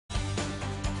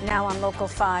Now on Local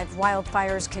 5,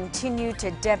 wildfires continue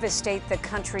to devastate the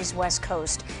country's west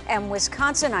coast, and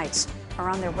Wisconsinites are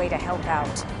on their way to help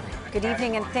out. Good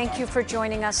evening and thank you for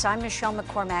joining us. I'm Michelle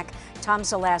McCormack. Tom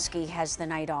Zalaski has the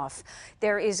night off.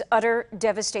 There is utter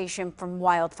devastation from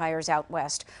wildfires out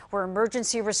west, where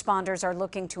emergency responders are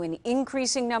looking to an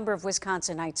increasing number of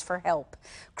Wisconsinites for help.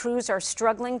 Crews are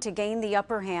struggling to gain the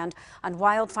upper hand on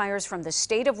wildfires from the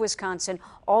state of Wisconsin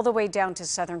all the way down to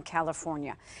Southern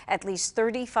California. At least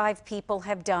 35 people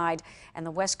have died, and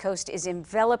the West Coast is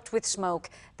enveloped with smoke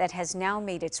that has now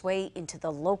made its way into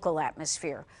the local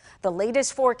atmosphere. The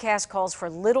latest forecast calls for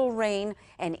little rain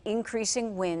and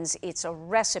increasing winds. It's a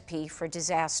recipe for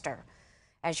disaster.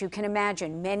 As you can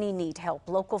imagine, many need help.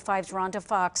 Local 5's Rhonda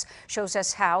Fox shows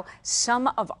us how some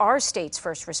of our state's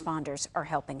first responders are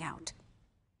helping out.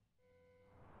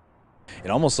 It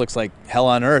almost looks like hell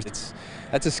on earth.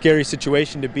 That's a scary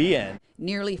situation to be in.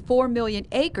 Nearly 4 million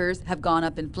acres have gone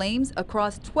up in flames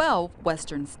across 12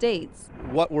 western states.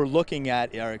 What we're looking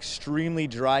at are extremely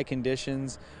dry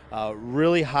conditions,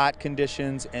 really hot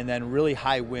conditions, and then really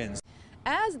high winds.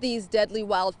 As these deadly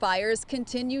wildfires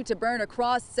continue to burn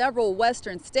across several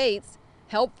western states,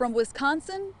 help from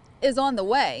Wisconsin is on the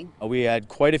way. We had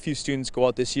quite a few students go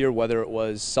out this year, whether it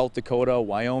was South Dakota,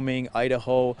 Wyoming,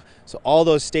 Idaho, so all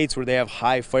those states where they have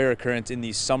high fire occurrence in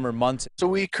these summer months. So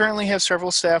we currently have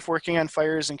several staff working on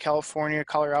fires in California,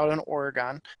 Colorado, and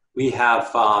Oregon. We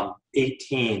have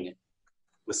 18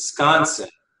 Wisconsin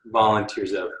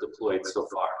volunteers that have deployed so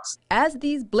far. As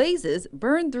these blazes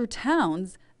burn through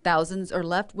towns, thousands are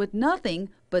left with nothing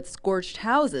but scorched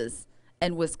houses,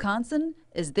 and Wisconsin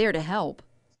is there to help.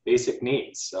 Basic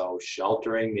needs, so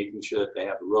sheltering, making sure that they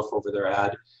have a roof over their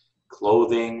head,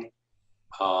 clothing,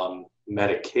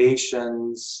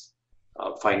 medications,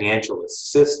 financial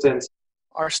assistance.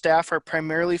 Our staff are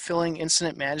primarily filling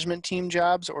incident management team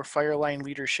jobs or fire line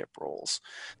leadership roles.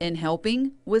 In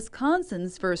helping,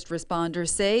 Wisconsin's first responders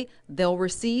say they'll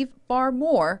receive far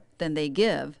more than they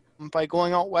give. By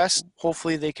going out west,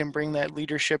 hopefully they can bring that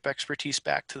leadership expertise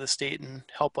back to the state and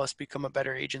help us become a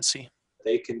better agency.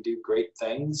 They can do great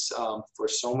things for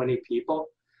so many people.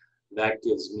 That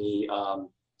gives me a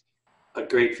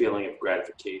great feeling of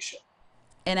gratification.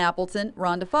 In Appleton,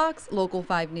 Rhonda Fox, Local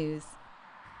 5 News.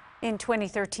 In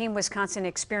 2013, Wisconsin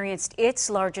experienced its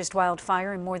largest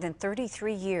wildfire in more than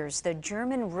 33 years, the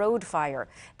German Road Fire.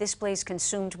 This blaze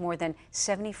consumed more than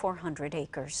 7,400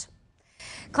 acres.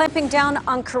 Clamping down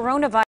on coronavirus.